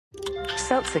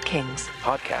Seltzer Kings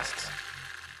podcasts.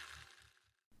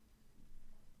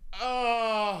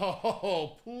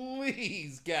 Oh,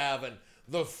 please, Gavin.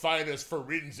 The finest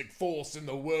forensic force in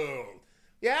the world.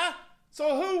 Yeah?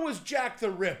 So who was Jack the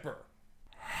Ripper?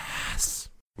 Yes.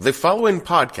 The following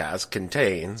podcast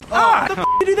contains... What the f***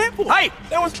 you do that for? Hey,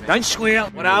 that was... Don't swear.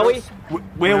 What are we?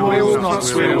 Werewolves, not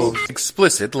swearwolves.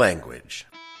 Explicit language.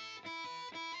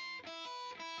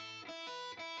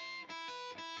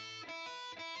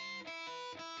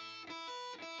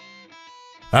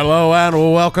 Hello and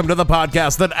welcome to the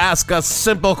podcast that asks a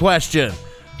simple question.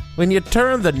 When you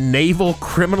turn the Naval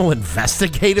Criminal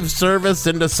Investigative Service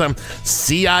into some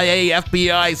CIA,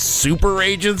 FBI super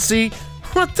agency,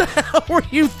 what the hell were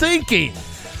you thinking?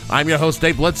 I'm your host,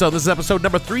 Dave Bledsoe. This is episode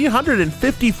number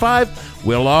 355.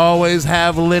 We'll always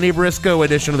have Lenny Briscoe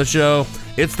edition of the show.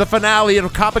 It's the finale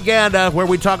of Copaganda, where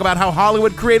we talk about how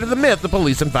Hollywood created the myth of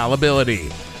police infallibility.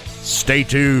 Stay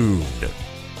tuned.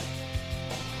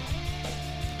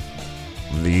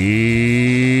 The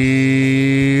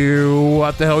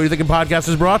What the Hell Are You Thinking podcast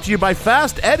is brought to you by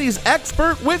Fast Eddie's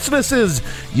Expert Witnesses.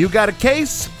 You got a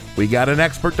case, we got an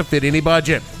expert to fit any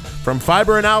budget. From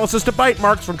fiber analysis to bite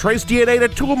marks, from trace DNA to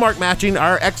tool mark matching,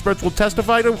 our experts will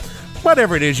testify to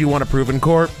whatever it is you want to prove in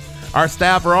court. Our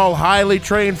staff are all highly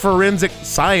trained forensic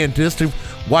scientists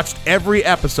who've watched every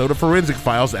episode of Forensic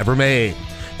Files ever made.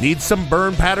 Need some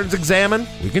burn patterns examined?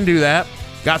 We can do that.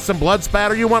 Got some blood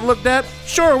spatter you want looked at?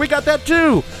 Sure, we got that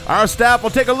too. Our staff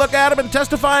will take a look at them and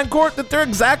testify in court that they're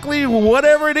exactly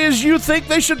whatever it is you think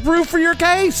they should prove for your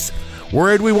case.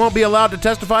 Worried we won't be allowed to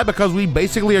testify because we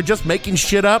basically are just making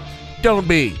shit up? Don't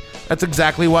be. That's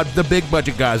exactly what the big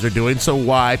budget guys are doing, so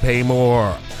why pay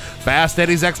more? Fast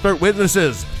Eddie's Expert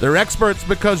Witnesses. They're experts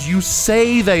because you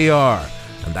say they are.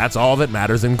 And that's all that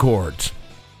matters in court.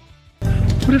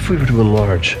 What if we were to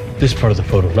enlarge this part of the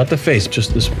photo? Not the face,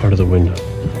 just this part of the window.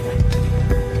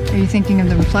 Are you thinking of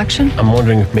the reflection? I'm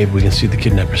wondering if maybe we can see the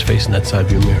kidnapper's face in that side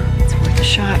view mirror. It's worth a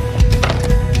shot.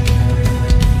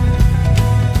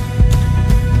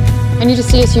 I need a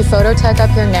CSU photo tech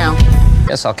up here now.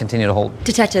 Yes, I'll continue to hold.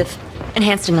 Detective,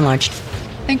 enhanced and enlarged.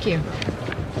 Thank you.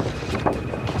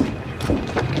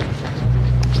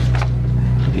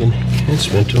 The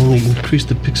enhancement only increased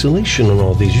the pixelation on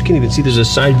all these. You can't even see there's a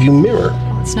side view mirror.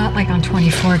 Well, it's not like on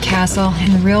 24, Castle.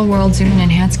 In the real world, zoom and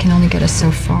enhance can only get us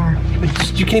so far.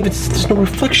 You can't even, there's no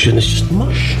reflection. It's just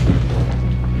mush.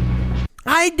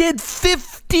 I did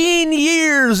 15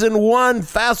 years in one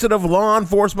facet of law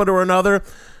enforcement or another.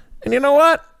 And you know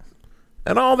what?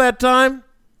 In all that time,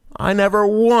 I never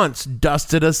once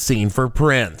dusted a scene for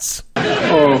prints.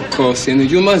 Oh, Cousin,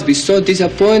 you must be so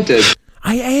disappointed.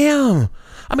 I am.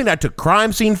 I mean, I took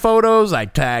crime scene photos, I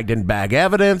tagged in bag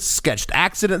evidence, sketched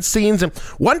accident scenes, and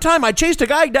one time I chased a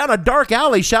guy down a dark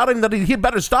alley shouting that he'd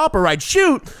better stop or I'd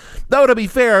shoot. Though, to be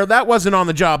fair, that wasn't on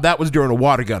the job. That was during a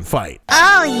water gun fight.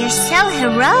 Oh, you're so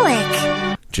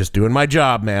heroic. Just doing my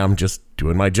job, ma'am. Just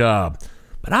doing my job.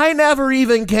 But I never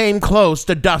even came close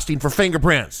to dusting for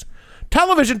fingerprints.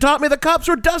 Television taught me the cops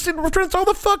were dusting for prints all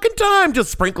the fucking time,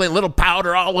 just sprinkling little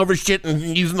powder all over shit and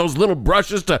using those little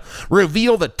brushes to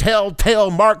reveal the telltale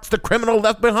marks the criminal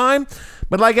left behind.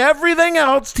 But like everything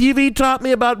else TV taught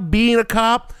me about being a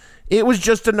cop, it was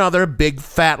just another big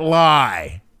fat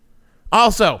lie.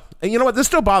 Also, and you know what, this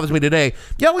still bothers me today.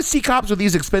 You always see cops with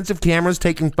these expensive cameras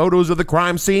taking photos of the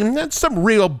crime scene. That's some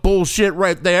real bullshit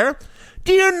right there.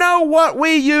 Do you know what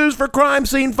we use for crime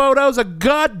scene photos? A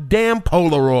goddamn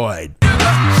Polaroid.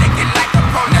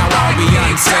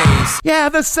 Yeah,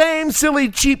 the same silly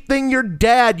cheap thing your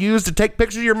dad used to take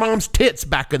pictures of your mom's tits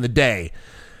back in the day.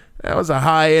 That was a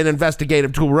high-end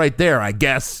investigative tool right there, I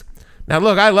guess. Now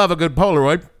look, I love a good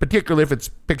Polaroid, particularly if it's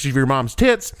pictures of your mom's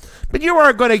tits, but you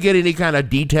aren't going to get any kind of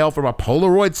detail from a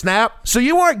Polaroid snap, so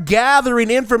you aren't gathering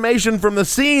information from the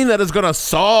scene that is going to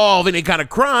solve any kind of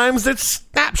crimes. It's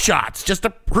snapshots just to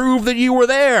prove that you were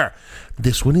there.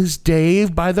 This one is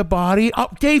Dave by the body. Oh,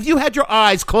 Dave, you had your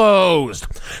eyes closed.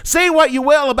 Say what you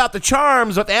will about the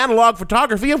charms of analog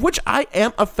photography, of which I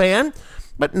am a fan,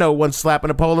 but no one's slapping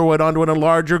a Polaroid onto an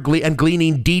enlarger and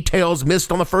gleaning details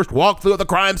missed on the first walkthrough of the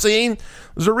crime scene.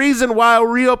 There's a reason why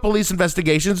real police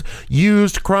investigations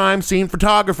used crime scene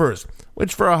photographers,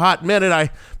 which for a hot minute I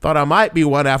thought I might be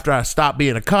one after I stopped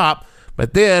being a cop.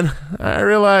 But then I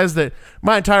realized that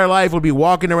my entire life would be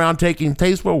walking around taking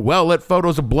tasteful, well-lit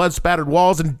photos of blood-spattered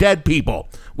walls and dead people,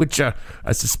 which I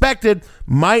suspected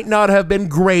might not have been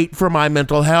great for my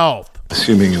mental health.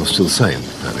 Assuming you're still sane,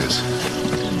 that is.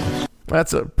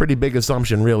 That's a pretty big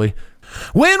assumption, really.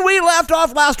 When we left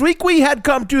off last week, we had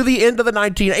come to the end of the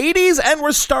 1980s and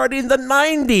we're starting the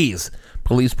 90s.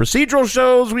 police procedural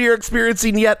shows, we are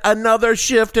experiencing yet another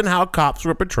shift in how cops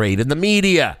were portrayed in the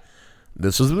media.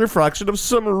 This is a reflection of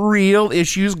some real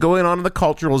issues going on in the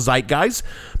cultural zeitgeist.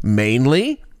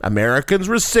 Mainly, Americans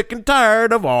were sick and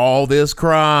tired of all this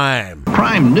crime.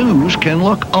 Crime news can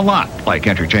look a lot like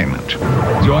entertainment.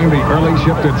 Join the early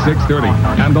shift at 6:30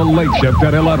 and the late shift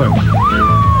at 11.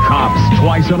 Cops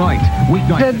twice a night.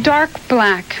 Weeknight. The dark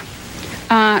black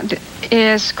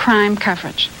is crime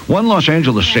coverage. One Los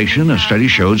Angeles station, a study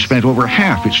showed, spent over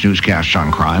half its newscasts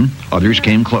on crime. Others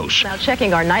came close. Now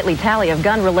checking our nightly tally of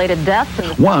gun-related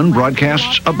deaths. One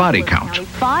broadcasts a body count.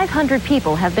 500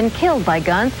 people have been killed by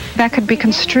guns. That could be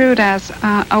construed as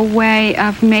a way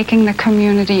of making the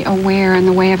community aware in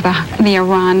the way of the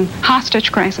Iran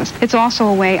hostage crisis. It's also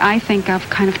a way, I think, of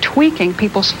kind of tweaking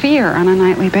people's fear on a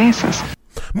nightly basis.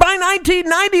 By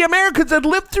 1990, Americans had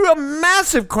lived through a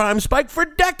massive crime spike for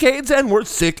decades and were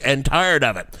sick and tired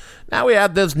of it. Now we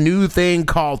had this new thing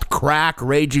called crack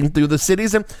raging through the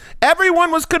cities, and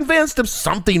everyone was convinced if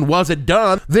something wasn't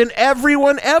done, then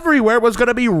everyone everywhere was going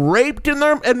to be raped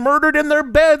and murdered in their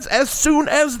beds as soon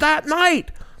as that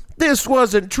night. This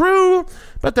wasn't true,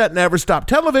 but that never stopped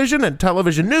television, and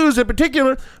television news in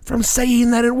particular, from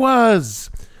saying that it was.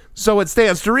 So it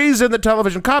stands to reason that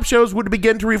television cop shows would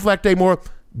begin to reflect a more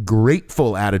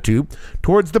grateful attitude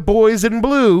towards the boys in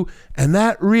blue, and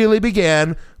that really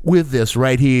began with this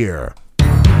right here.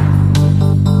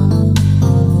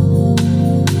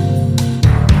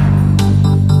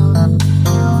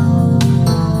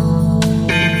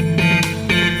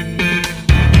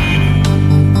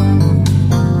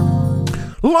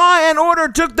 Law and Order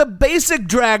took the basic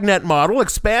Dragnet model,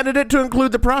 expanded it to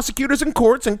include the prosecutors and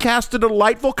courts, and cast a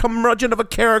delightful curmudgeon of a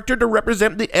character to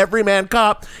represent the everyman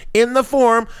cop in the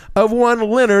form of one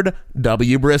Leonard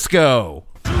W. Briscoe.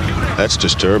 That's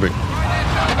disturbing.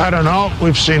 I don't know.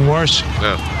 We've seen worse.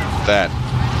 No, that.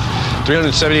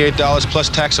 $378 plus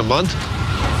tax a month?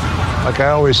 Like I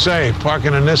always say,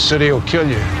 parking in this city will kill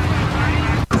you.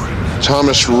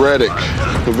 Thomas Reddick,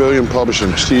 Pavilion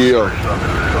Publishing, CEO.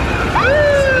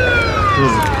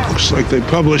 Looks like they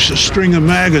publish a string of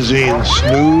magazines.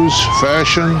 News,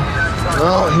 fashion.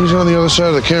 Well, he's on the other side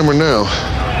of the camera now.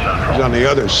 He's on the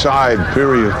other side,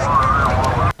 period.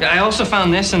 I also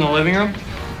found this in the living room.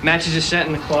 Matches a set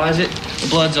in the closet. The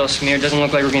blood's all smeared. Doesn't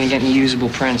look like we're going to get any usable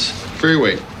prints. Free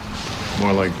weight.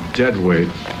 More like dead weight.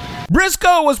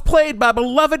 Briscoe was played by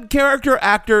beloved character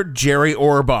actor Jerry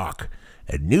Orbach.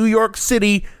 And New York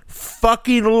City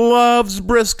fucking loves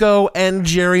Briscoe and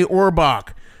Jerry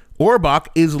Orbach. Orbach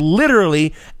is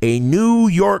literally a New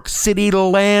York City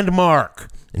landmark.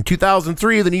 In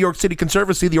 2003, the New York City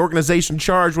Conservancy, the organization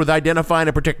charged with identifying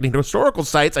and protecting historical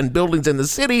sites and buildings in the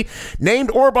city, named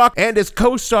Orbach and his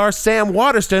co-star Sam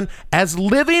Waterston as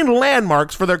living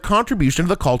landmarks for their contribution to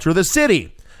the culture of the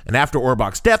city. And after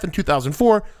Orbach's death in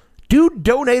 2004, dude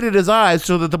donated his eyes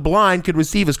so that the blind could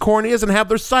receive his corneas and have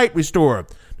their sight restored.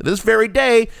 To this very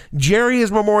day, Jerry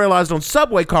is memorialized on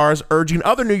subway cars, urging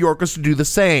other New Yorkers to do the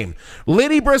same.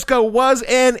 Lenny Briscoe was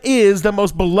and is the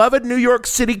most beloved New York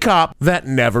City cop that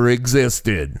never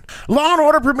existed. Law &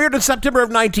 Order premiered in September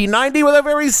of 1990 with a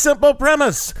very simple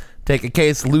premise. Take a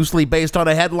case loosely based on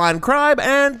a headline crime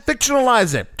and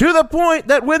fictionalize it, to the point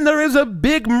that when there is a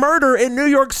big murder in New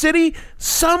York City,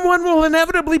 someone will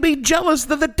inevitably be jealous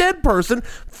that the dead person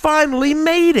finally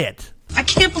made it. I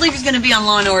can't believe he's going to be on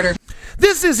Law & Order.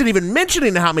 This isn't even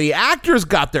mentioning how many actors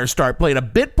got their start playing a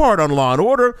bit part on Law &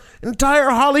 Order, entire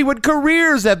Hollywood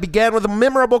careers that began with a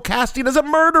memorable casting as a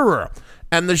murderer.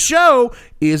 And the show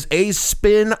is a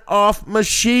spin-off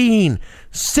machine.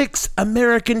 6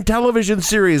 American television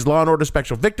series: Law & Order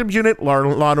Special Victims Unit, Law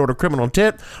 & Order Criminal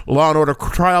Intent, Law & Order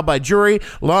Trial by Jury,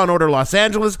 Law & Order Los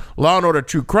Angeles, Law & Order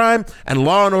True Crime, and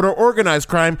Law & Order Organized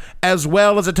Crime, as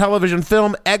well as a television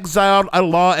film, Exiled, a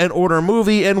Law & Order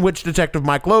movie in which Detective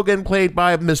Mike Logan, played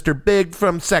by Mr. Big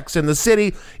from Sex and the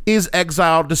City, is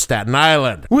exiled to Staten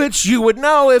Island, which you would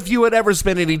know if you had ever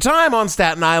spent any time on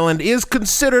Staten Island is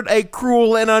considered a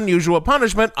cruel and unusual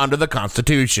punishment under the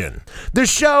Constitution. The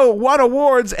show won awards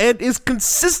and is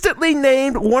consistently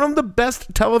named one of the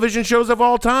best television shows of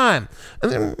all time.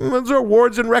 And those are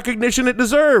awards and recognition it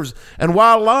deserves. And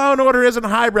while Law & Order isn't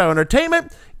highbrow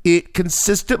entertainment, it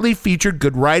consistently featured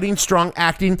good writing, strong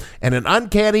acting, and an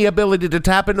uncanny ability to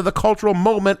tap into the cultural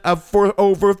moment for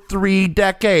over 3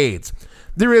 decades.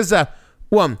 There is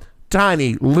one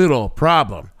tiny little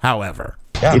problem, however.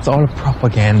 Yeah. It's all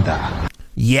propaganda.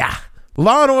 Yeah.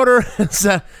 Law & Order has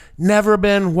never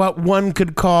been what one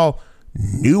could call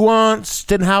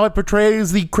nuanced in how it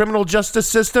portrays the criminal justice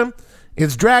system.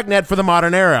 It's Dragnet for the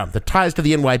modern era. The ties to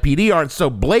the NYPD aren't so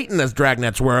blatant as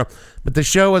Dragnet's were, but the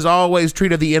show has always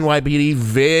treated the NYPD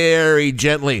very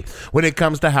gently when it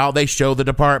comes to how they show the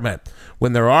department.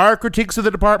 When there are critiques of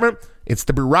the department, it's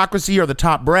the bureaucracy or the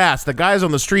top brass. The guys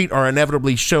on the street are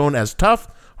inevitably shown as tough,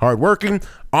 hardworking,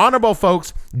 honorable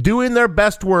folks doing their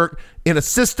best work in a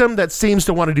system that seems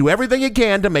to want to do everything it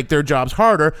can to make their jobs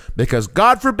harder because,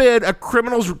 God forbid, a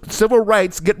criminal's civil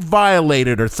rights get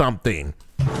violated or something.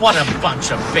 What a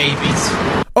bunch of babies.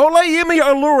 Olayemi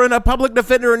Olurin, a public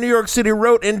defender in New York City,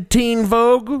 wrote in Teen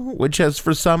Vogue, which has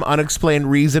for some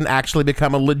unexplained reason actually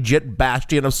become a legit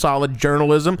bastion of solid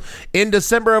journalism, in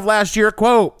December of last year,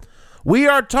 quote, "We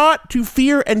are taught to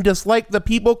fear and dislike the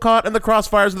people caught in the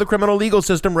crossfires of the criminal legal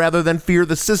system rather than fear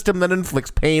the system that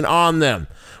inflicts pain on them.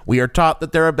 We are taught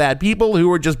that there are bad people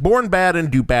who are just born bad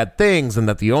and do bad things, and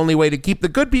that the only way to keep the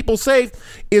good people safe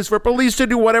is for police to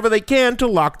do whatever they can to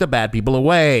lock the bad people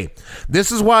away.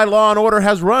 This is why Law & Order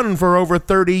has run for over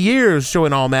 30 years,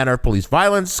 showing all manner of police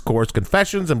violence, coerced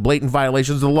confessions, and blatant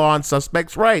violations of the law and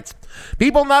suspects' rights.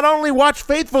 People not only watch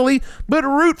faithfully, but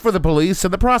root for the police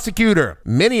and the prosecutor.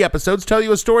 Many episodes tell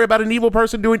you a story about an evil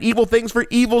person doing evil things for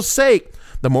evil's sake,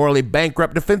 the morally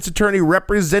bankrupt defense attorney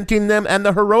representing them, and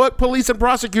the heroic police and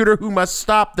prosecutor who must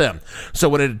stop them. So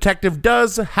when a detective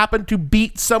does happen to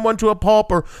beat someone to a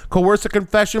pulp or coerce a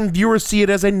confession, viewers see it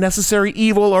as a necessary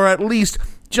evil or at least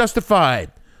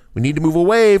justified. We need to move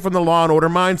away from the Law & Order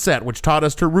mindset, which taught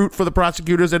us to root for the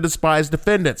prosecutors and despise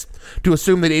defendants, to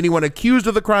assume that anyone accused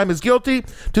of the crime is guilty,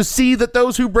 to see that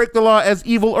those who break the law as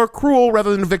evil or cruel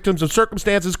rather than victims of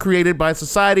circumstances created by a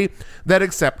society that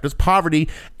accepts poverty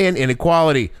and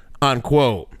inequality,"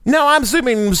 unquote. Now, I'm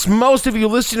assuming most of you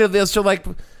listening to this are like,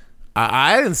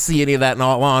 I didn't see any of that in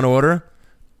Law & Order.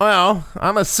 Well,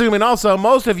 I'm assuming also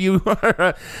most of you,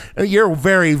 you're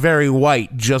very, very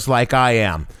white, just like I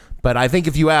am. But I think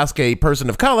if you ask a person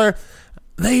of color,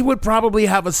 they would probably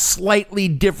have a slightly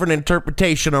different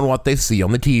interpretation on what they see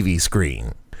on the TV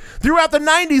screen. Throughout the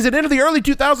 90s and into the early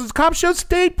 2000s, cop shows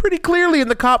stayed pretty clearly in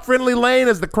the cop-friendly lane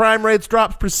as the crime rates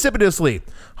dropped precipitously.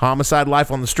 Homicide: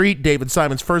 Life on the Street, David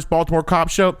Simon's first Baltimore cop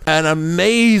show, an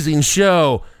amazing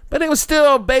show, but it was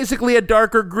still basically a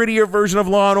darker, grittier version of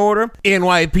Law & Order.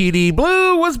 NYPD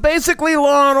Blue was basically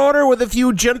Law & Order with a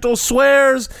few gentle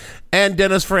swears and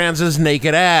Dennis Franz's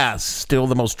naked ass. Still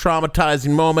the most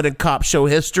traumatizing moment in cop show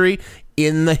history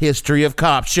in the history of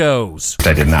cop shows.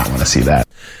 I did not want to see that.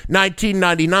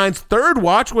 1999's Third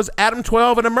Watch was Adam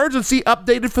 12, an emergency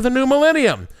updated for the new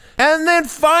millennium. And then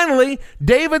finally,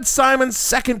 David Simon's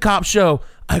second cop show,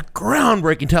 a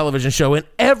groundbreaking television show in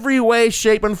every way,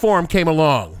 shape, and form, came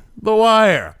along. The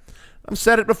Wire. I've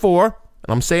said it before, and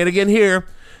I'm saying it again here.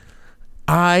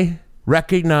 I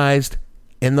recognized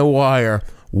in The Wire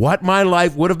what my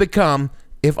life would have become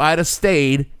if I'd have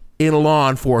stayed in law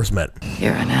enforcement.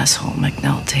 You're an asshole,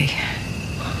 McNulty.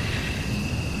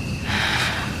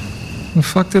 What the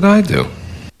fuck did I do?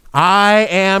 I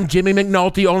am Jimmy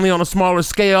McNulty, only on a smaller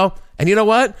scale. And you know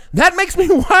what? That makes me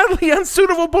wildly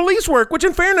unsuitable police work, which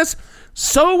in fairness,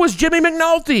 so was Jimmy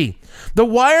McNulty. The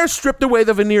Wire stripped away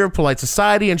the veneer of polite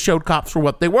society and showed cops for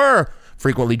what they were.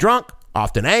 Frequently drunk,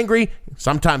 often angry,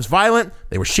 sometimes violent.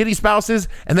 They were shitty spouses,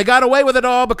 and they got away with it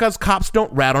all because cops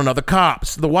don't rat on other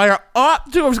cops. The Wire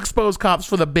ought to have exposed cops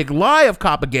for the big lie of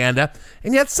propaganda,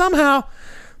 and yet somehow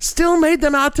still made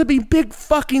them out to be big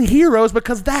fucking heroes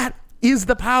because that is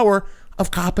the power of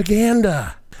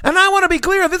propaganda. And I want to be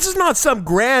clear, this is not some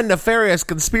grand nefarious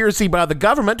conspiracy by the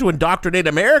government to indoctrinate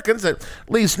Americans, at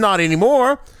least not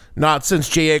anymore. Not since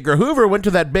J. Edgar Hoover went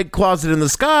to that big closet in the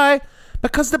sky.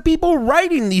 Because the people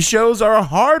writing these shows are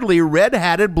hardly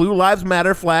red-hatted Blue Lives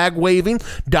Matter flag-waving,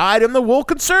 dyed-in-the-wool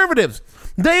conservatives.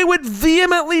 They would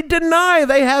vehemently deny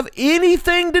they have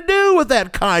anything to do with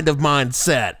that kind of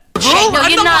mindset. No,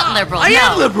 you're not liberal. I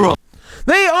am liberal.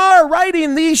 They are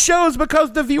writing these shows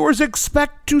because the viewers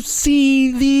expect to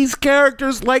see these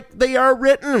characters like they are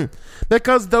written.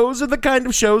 Because those are the kind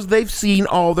of shows they've seen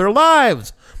all their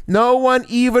lives. No one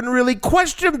even really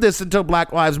questioned this until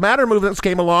Black Lives Matter movements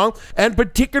came along, and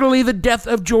particularly the death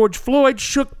of George Floyd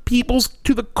shook people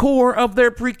to the core of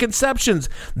their preconceptions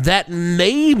that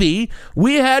maybe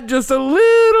we had just a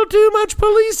little too much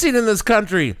policing in this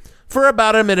country. For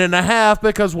about a minute and a half,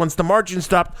 because once the marching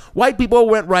stopped, white people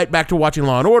went right back to watching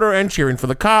Law & Order and cheering for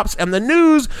the cops, and the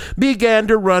news began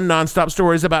to run nonstop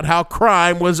stories about how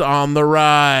crime was on the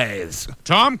rise.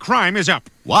 Tom, crime is up.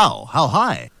 Wow, how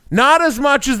high? Not as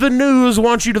much as the news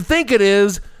wants you to think it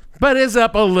is, but is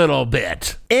up a little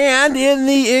bit. And in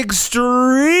the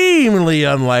extremely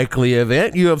unlikely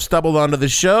event you have stumbled onto the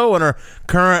show and are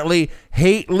currently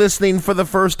hate listening for the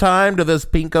first time to this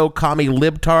pinko commie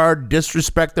libtard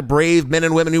disrespect the brave men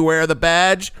and women who wear the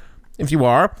badge, if you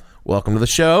are, welcome to the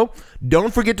show.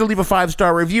 Don't forget to leave a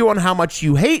 5-star review on how much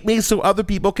you hate me so other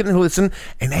people can listen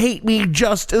and hate me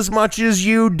just as much as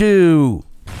you do.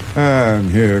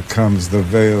 And here comes the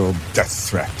veiled death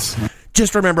threat.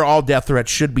 Just remember, all death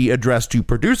threats should be addressed to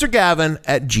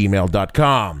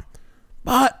producergavin@gmail.com.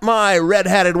 But my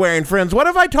red-hatted wearing friends, what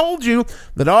if I told you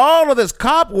that all of this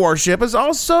cop worship is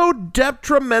also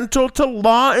detrimental to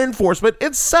law enforcement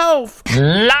itself?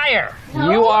 Liar!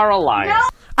 You are a liar.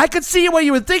 I could see why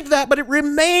you would think that, but it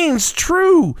remains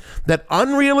true that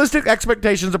unrealistic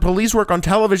expectations of police work on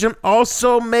television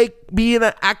also make being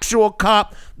an actual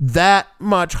cop that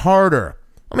much harder.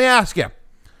 Let me ask you,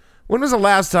 when was the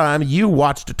last time you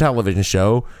watched a television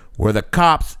show where the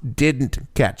cops didn't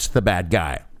catch the bad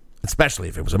guy? Especially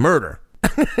if it was a murder.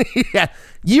 Yeah,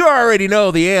 you already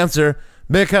know the answer.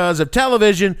 Because of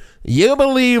television, you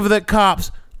believe that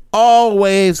cops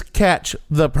always catch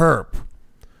the perp.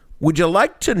 Would you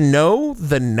like to know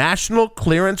the national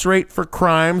clearance rate for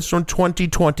crimes from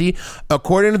 2020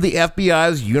 according to the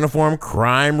FBI's Uniform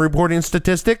Crime Reporting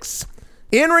Statistics?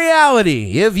 In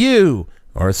reality, if you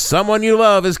or someone you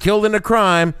love is killed in a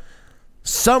crime,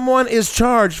 someone is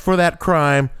charged for that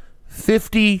crime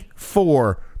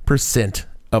 54%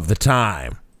 of the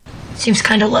time. Seems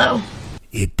kind of low.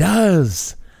 It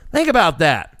does. Think about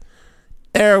that.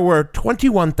 There were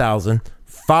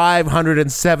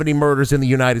 21,570 murders in the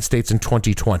United States in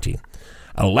 2020.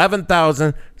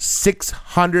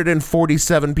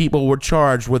 11,647 people were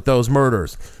charged with those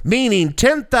murders, meaning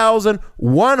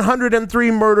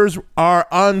 10,103 murders are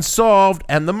unsolved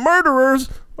and the murderers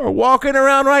are walking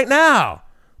around right now.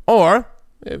 Or,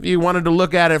 if you wanted to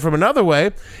look at it from another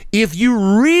way, if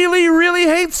you really, really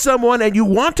hate someone and you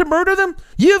want to murder them,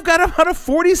 you've got about a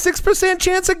 46%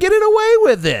 chance of getting away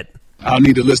with it. I'll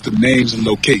need a list of names and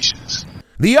locations.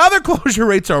 The other closure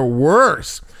rates are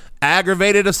worse.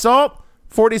 Aggravated assault,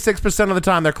 46% of the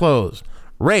time they're closed.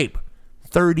 Rape,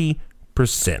 30%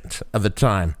 of the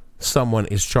time someone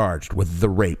is charged with the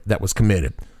rape that was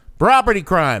committed. Property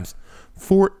crimes,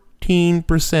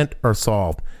 14% are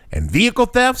solved. And vehicle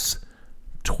thefts,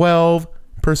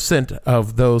 12%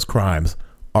 of those crimes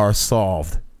are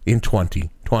solved in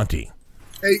 2020.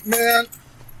 Hey, man,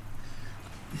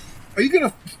 are you going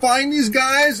to find these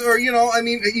guys? Or, you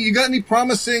got any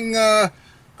promising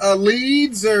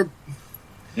leads or...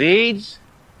 Leads?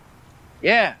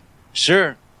 Yeah,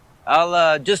 sure.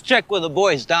 I'll just check with the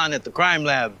boys down at the crime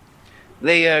lab.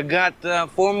 They got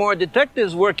 4 more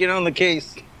detectives working on the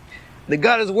case. They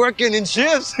got us working in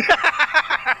shifts.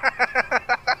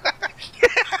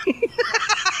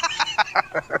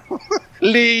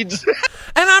 Leads.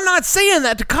 And I'm not saying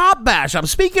that to cop bash. I'm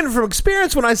speaking from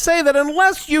experience when I say that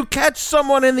unless you catch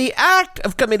someone in the act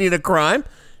of committing a crime,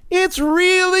 it's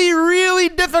really, really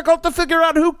difficult to figure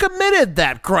out who committed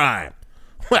that crime.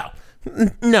 Well,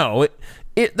 no,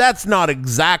 that's not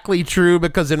exactly true,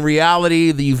 because in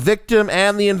reality, the victim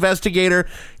and the investigator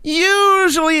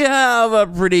usually have a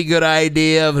pretty good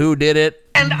idea of who did it.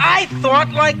 And I thought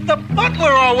like the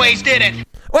butler always did it.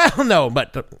 Well, no,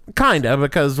 but kinda,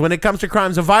 because when it comes to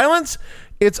crimes of violence,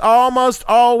 it's almost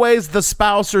always the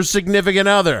spouse or significant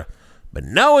other. But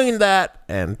knowing that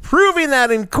and proving that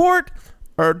in court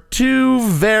are two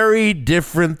very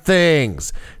different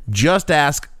things. Just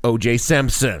ask O.J.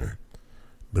 Simpson.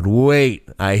 But wait,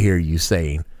 I hear you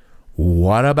saying,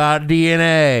 what about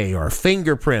DNA or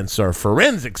fingerprints or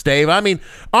forensics, Dave? I mean,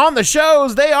 on the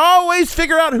shows, they always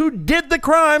figure out who did the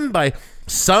crime by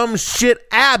some shit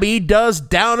Abby does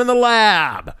down in the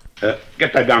lab.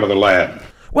 Get that down to the lab.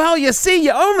 Well, you see,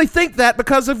 you only think that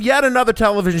because of yet another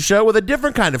television show with a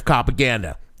different kind of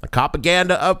propaganda. A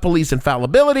propaganda of police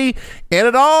infallibility, and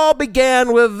it all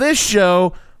began with this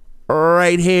show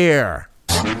right here.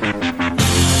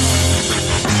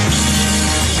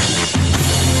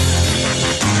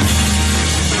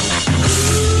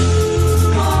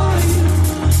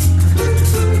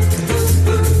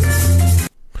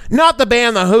 Not the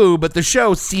band The Who, but the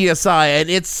show CSI and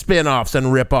its spin-offs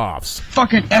and rip-offs.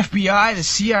 Fucking FBI, the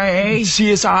CIA,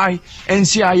 CSI,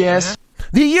 NCIS.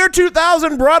 The year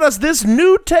 2000 brought us this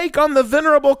new take on the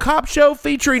venerable cop show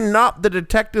featuring not the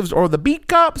detectives or the beat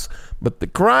cops, but the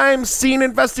crime scene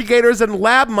investigators and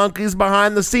lab monkeys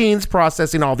behind the scenes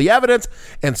processing all the evidence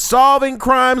and solving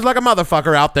crimes like a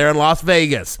motherfucker out there in Las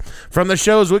Vegas. From the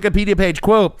show's Wikipedia page,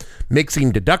 quote,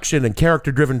 mixing deduction and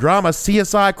character-driven drama,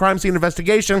 CSI Crime Scene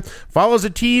Investigation follows a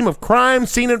team of crime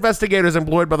scene investigators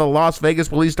employed by the Las Vegas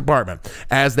Police Department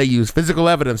as they use physical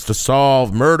evidence to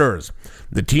solve murders.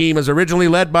 The team is originally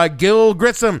led by Gil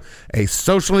Grissom, a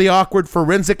socially awkward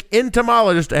forensic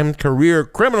entomologist and career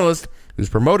criminalist who's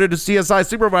promoted to CSI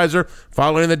supervisor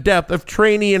following the death of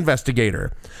trainee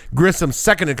investigator. Grissom's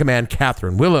second-in-command,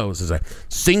 Catherine Willows, is a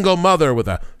single mother with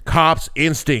a cop's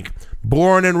instinct.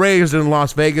 Born and raised in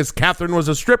Las Vegas, Catherine was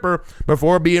a stripper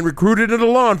before being recruited into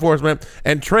law enforcement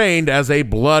and trained as a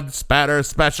blood spatter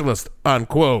specialist,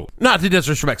 unquote. Not to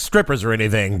disrespect strippers or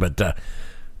anything, but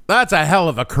that's a hell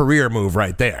of a career move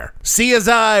right there.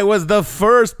 CSI was the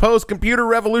first post-computer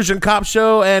revolution cop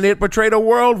show, and it portrayed a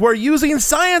world where using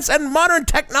science and modern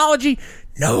technology,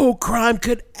 no crime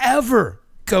could ever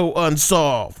go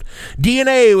unsolved.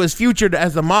 DNA was featured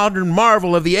as the modern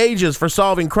marvel of the ages for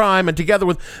solving crime, and together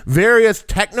with various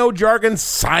techno-jargon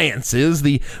sciences,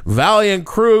 the valiant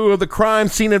crew of the crime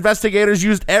scene investigators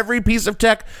used every piece of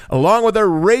tech along with their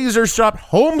razor-sharp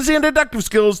Holmesian deductive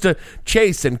skills to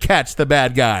chase and catch the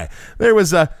bad guy. There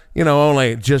was,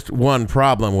 only just one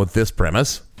problem with this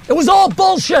premise. It was all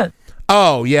bullshit!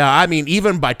 Oh, yeah, I mean,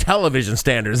 even by television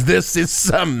standards, this is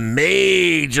some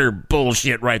major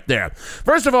bullshit right there.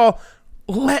 First of all,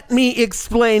 let me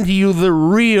explain to you the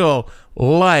real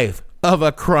life of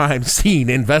a crime scene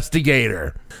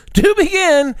investigator. To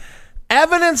begin,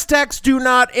 evidence techs do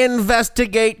not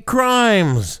investigate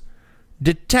crimes.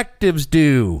 Detectives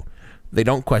do. They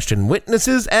don't question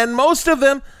witnesses, and most of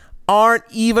them aren't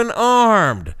even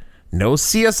armed. No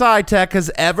CSI tech has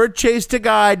ever chased a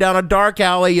guy down a dark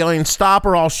alley yelling, "Stop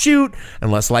or I'll shoot,"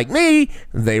 unless, like me,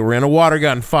 they were in a water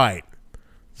gun fight.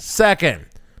 Second,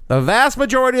 the vast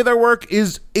majority of their work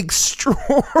is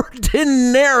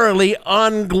extraordinarily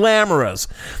unglamorous.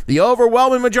 The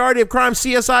overwhelming majority of crime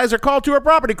CSIs are called to a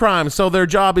property crime, so their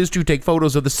job is to take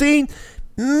photos of the scene,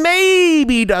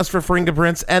 maybe dust for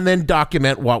fingerprints, and then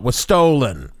document what was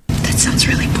stolen. That sounds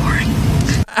really boring.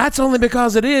 That's only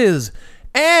because it is.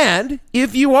 And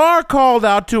if you are called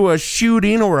out to a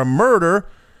shooting or a murder,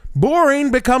 boring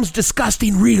becomes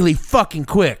disgusting really fucking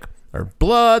quick. There are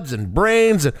bloods and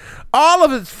brains, and all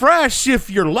of it's fresh if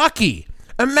you're lucky.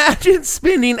 Imagine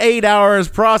spending 8 hours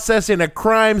processing a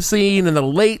crime scene in the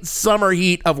late summer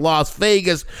heat of Las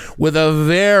Vegas with a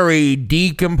very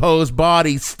decomposed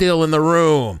body still in the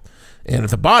room. And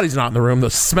if the body's not in the room, the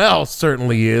smell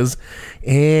certainly is.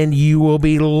 And you will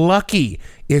be lucky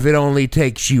if it only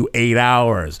takes you 8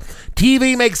 hours.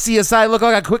 TV makes CSI look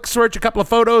like a quick search, a couple of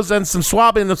photos, and some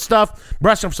swabbing of stuff,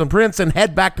 brush up some prints, and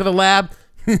head back to the lab.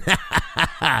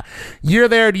 You're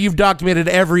there, you've documented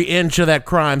every inch of that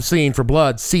crime scene for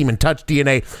blood, semen, touch,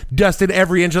 DNA, dusted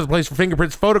every inch of the place for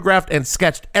fingerprints, photographed and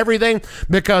sketched everything,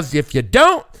 because if you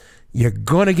don't, you're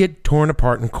gonna get torn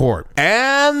apart in court.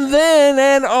 And then,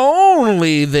 and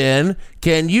only then,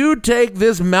 can you take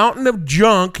this mountain of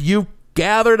junk you've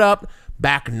gathered up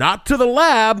back not to the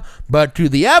lab, but to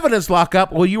the evidence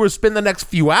lockup where you will spend the next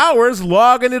few hours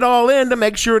logging it all in to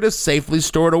make sure it is safely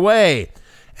stored away.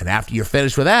 And after you're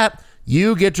finished with that,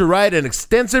 you get to write an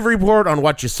extensive report on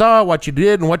what you saw, what you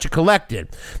did, and what you collected.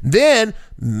 Then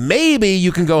maybe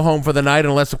you can go home for the night,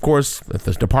 unless, of course, if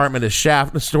the department is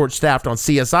short-staffed on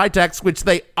CSI techs, which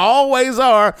they always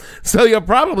are, so you'll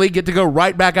probably get to go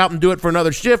right back out and do it for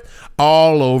another shift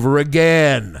all over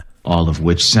again. All of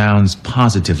which sounds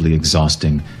positively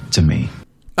exhausting to me.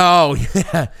 Oh,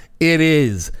 yeah, it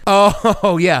is.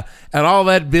 Oh, yeah, and all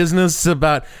that business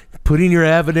about putting your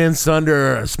evidence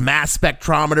under mass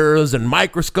spectrometers and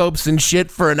microscopes and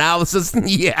shit for analysis.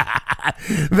 Yeah,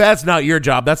 that's not your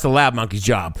job. That's the lab monkey's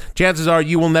job. Chances are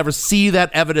you will never see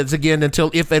that evidence again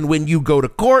until if and when you go to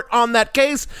court on that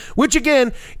case, which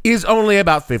again is only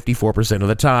about 54% of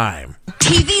the time.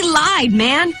 TV lied,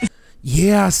 man.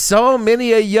 Yeah, so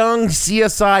many a young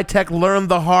CSI tech learned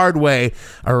the hard way.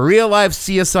 A real-life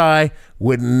CSI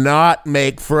would not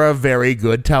make for a very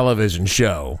good television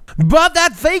show. But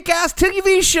that fake-ass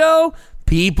TV show,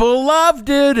 people loved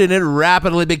it, and it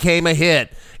rapidly became a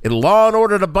hit. It Law and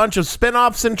Ordered a bunch of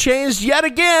spin-offs and changed yet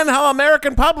again how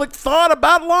American public thought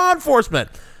about law enforcement.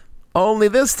 Only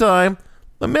this time,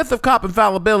 the myth of cop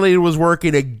infallibility was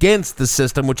working against the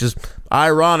system, which is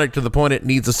ironic to the point it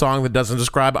needs a song that doesn't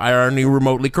describe irony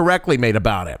remotely correctly made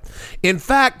about it. In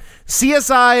fact,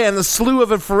 CSI and the slew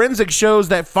of forensic shows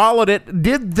that followed it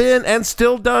did then and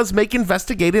still does make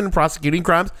investigating and prosecuting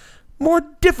crimes more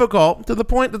difficult, to the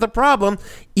point that the problem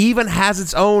even has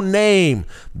its own name,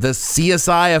 the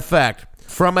CSI effect.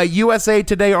 From a USA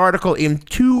Today article in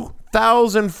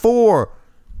 2004.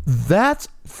 That's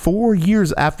 4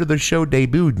 years after the show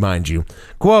debuted, mind you.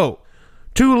 Quote,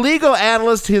 to legal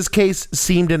analysts, his case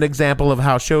seemed an example of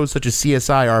how shows such as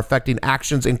CSI are affecting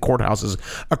actions in courthouses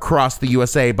across the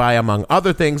USA by, among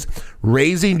other things,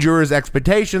 raising jurors'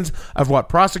 expectations of what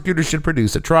prosecutors should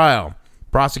produce at trial.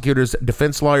 Prosecutors,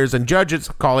 defense lawyers, and judges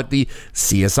call it the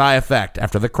CSI effect,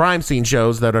 after the crime scene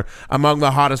shows that are among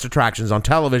the hottest attractions on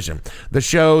television. The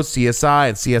shows, CSI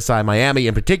and CSI Miami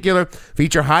in particular,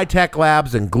 feature high-tech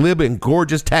labs and glib and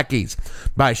gorgeous techies.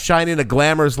 By shining a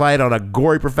glamorous light on a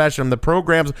gory profession, the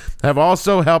programs have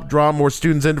also helped draw more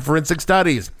students into forensic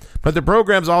studies. But the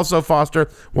programs also foster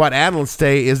what analysts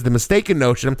say is the mistaken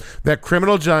notion that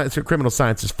criminal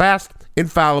science is fast,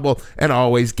 infallible, and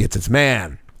always gets its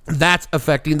man. That's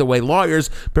affecting the way lawyers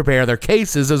prepare their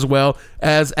cases, as well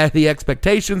as the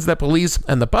expectations that police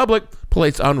and the public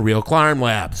place on real crime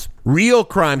labs. Real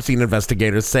crime scene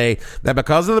investigators say that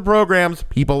because of the programs,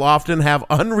 people often have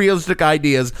unrealistic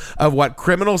ideas of what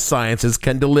criminal sciences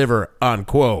can deliver,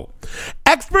 unquote.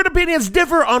 Expert opinions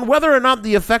differ on whether or not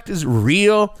the effect is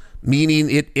real, meaning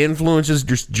it influences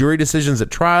jury decisions at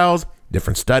trials.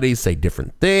 Different studies say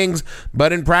different things,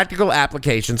 but in practical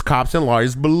applications, cops and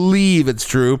lawyers believe it's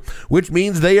true, which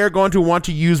means they are going to want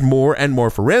to use more and more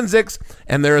forensics,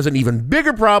 and there is an even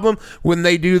bigger problem when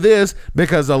they do this,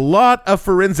 because a lot of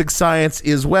forensic science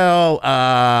is, well,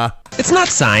 it's not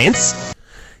science.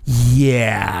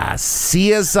 Yeah,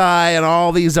 CSI and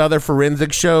all these other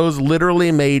forensic shows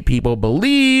literally made people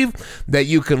believe that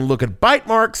you can look at bite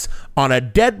marks on a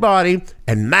dead body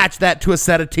and match that to a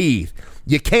set of teeth.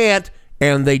 You can't.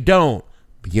 And they don't.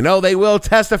 But you know, they will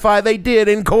testify they did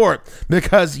in court,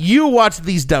 because you watch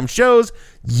these dumb shows,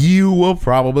 you will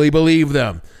probably believe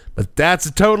them. But that's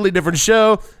a totally different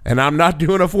show, and I'm not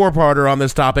doing a 4-parter on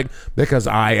this topic because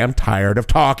I am tired of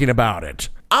talking about it.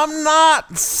 I'm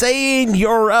not saying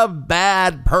you're a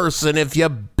bad person if you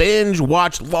binge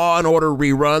watch Law and Order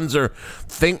reruns or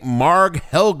think Marg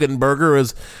Helgenberger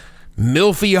is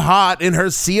milfy hot in her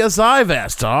CSI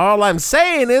vest. All I'm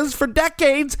saying is, for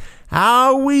decades,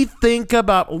 how we think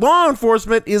about law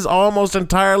enforcement is almost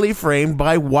entirely framed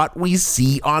by what we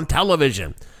see on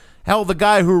television. Hell, the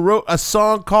guy who wrote a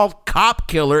song called Cop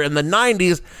Killer in the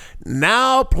 90s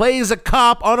now plays a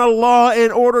cop on a Law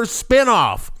and Order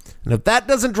spinoff. And if that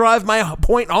doesn't drive my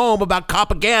point home about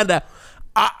propaganda,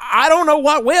 I don't know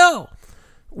what will.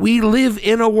 We live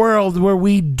in a world where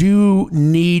we do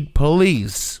need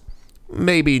police.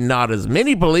 Maybe not as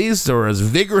many police or as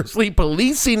vigorously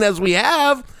policing as we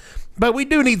have, but we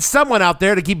do need someone out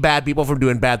there to keep bad people from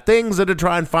doing bad things and to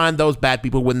try and find those bad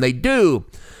people when they do.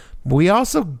 We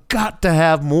also got to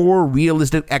have more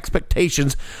realistic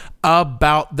expectations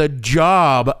about the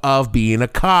job of being a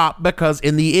cop, because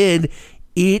in the end,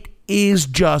 it is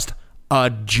just a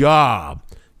job.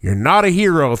 You're not a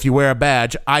hero if you wear a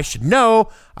badge. I should know.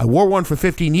 I wore one for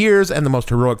 15 years, and the most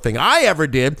heroic thing I ever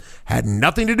did had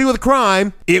nothing to do with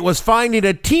crime. It was finding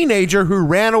a teenager who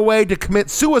ran away to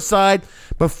commit suicide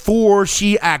before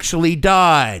she actually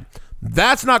died.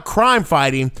 That's not crime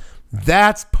fighting.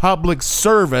 That's public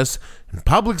service, and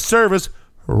public service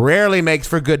rarely makes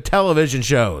for good television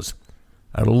shows.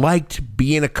 I liked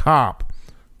being a cop.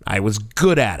 I was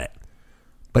good at it.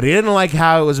 But I didn't like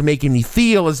how it was making me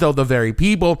feel as though the very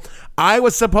people I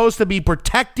was supposed to be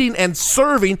protecting and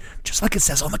serving, just like it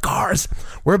says on the cars,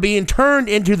 were being turned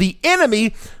into the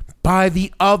enemy by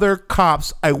the other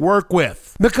cops I work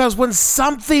with. Because when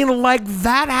something like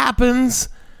that happens,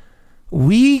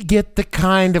 we get the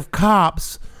kind of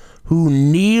cops who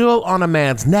kneel on a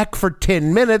man's neck for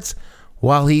 10 minutes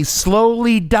while he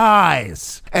slowly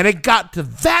dies. And it got to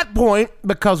that point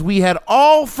because we had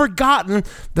all forgotten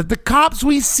that the cops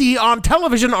we see on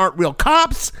television aren't real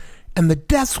cops, and the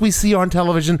deaths we see on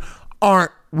television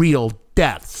aren't real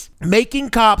deaths. Making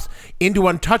cops into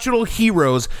untouchable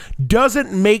heroes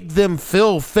doesn't make them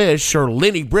Phil Fish or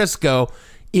Lenny Briscoe.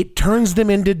 It turns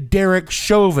them into Derek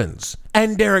Chauvins.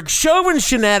 And Derek Chauvin's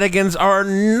shenanigans are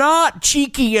not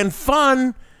cheeky and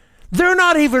fun. They're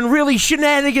not even really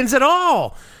shenanigans at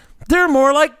all. They're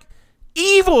more like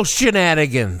evil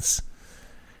shenanigans.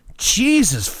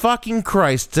 Jesus fucking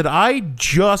Christ, did I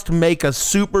just make a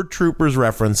Super Troopers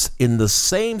reference in the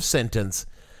same sentence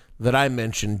that I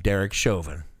mentioned Derek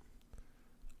Chauvin?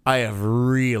 I have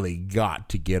really got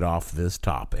to get off this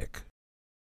topic.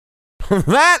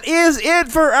 That is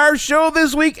it for our show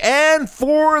this week and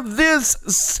for this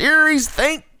series.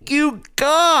 Thank you,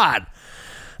 God.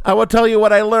 I will tell you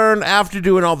what I learned after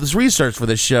doing all this research for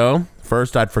this show.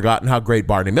 First, I'd forgotten how great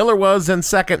Barney Miller was, and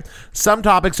second, some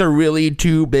topics are really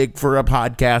too big for a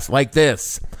podcast like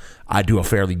this. I do a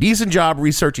fairly decent job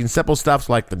researching simple stuff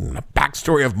like the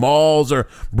backstory of malls or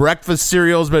breakfast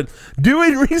cereals, but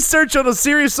doing research on a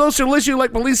serious social issue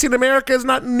like policing America is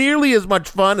not nearly as much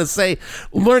fun as, say,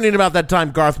 learning about that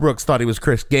time Garth Brooks thought he was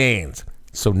Chris Gaines.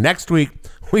 So next week,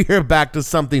 we are back to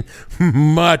something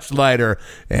much lighter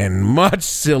and much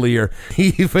sillier,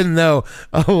 even though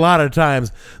a lot of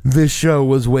times this show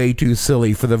was way too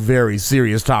silly for the very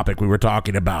serious topic we were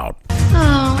talking about.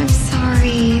 Oh, I'm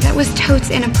sorry. That was totes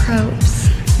inappropriate.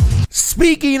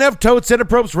 Speaking of totes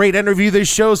inappropriate, rate and review this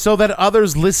show so that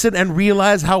others listen and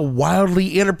realize how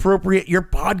wildly inappropriate your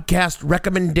podcast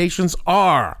recommendations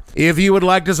are. If you would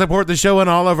like to support the show and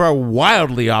all of our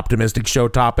wildly optimistic show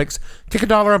topics, kick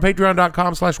 $1 on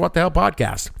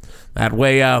patreon.com/whatthehellpodcast. That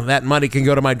way, that money can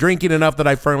go to my drinking enough that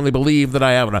I firmly believe that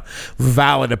I have a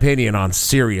valid opinion on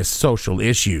serious social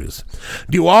issues.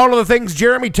 Do all of the things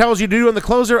Jeremy tells you to do in the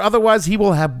closer, otherwise he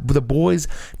will have the boys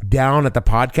down at the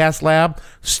podcast lab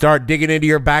start digging into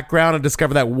your background and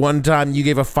discover that one time you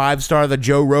gave a 5-star the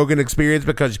Joe Rogan Experience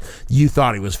because you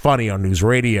thought he was funny on news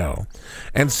radio.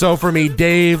 And so for me,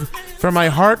 Dave, from my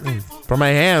heart and from my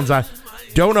hands, I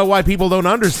don't know why people don't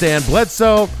understand.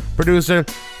 Bledsoe, producer,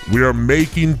 we are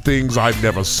making things I've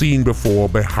never seen before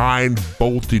behind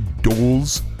bolted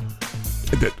doors.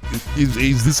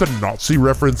 Is this a Nazi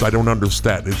reference? I don't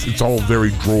understand. It's all very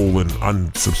droll and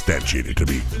unsubstantiated to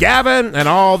me. Gavin and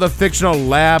all the fictional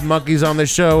lab monkeys on the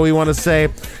show, we want to say,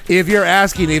 if you're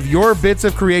asking if your bits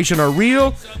of creation are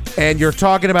real and you're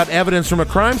talking about evidence from a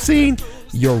crime scene,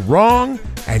 you're wrong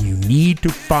and you need to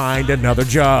find another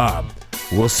job.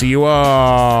 We'll see you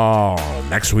all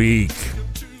next week.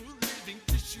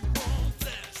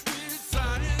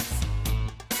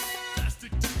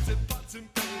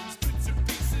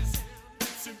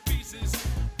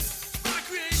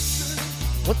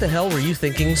 What the Hell Were You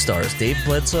Thinking stars Dave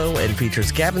Bledsoe and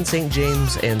features Gavin St.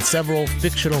 James and several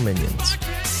fictional minions.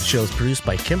 The show is produced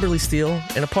by Kimberly Steele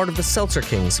and a part of the Seltzer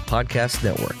Kings podcast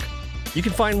network. You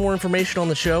can find more information on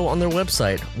the show on their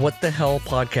website,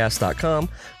 whatthehellpodcast.com,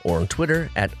 or on Twitter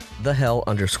at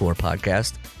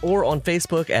 @thehell_podcast, or on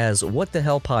Facebook as What the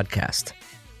Hell Podcast.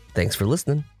 Thanks for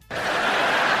listening.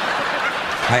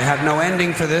 I have no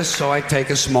ending for this, so I take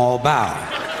a small bow.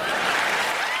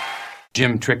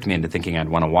 Jim tricked me into thinking I'd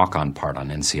want a walk-on part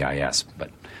on NCIS,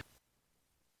 but...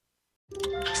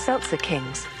 Seltzer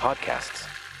Kings Podcasts.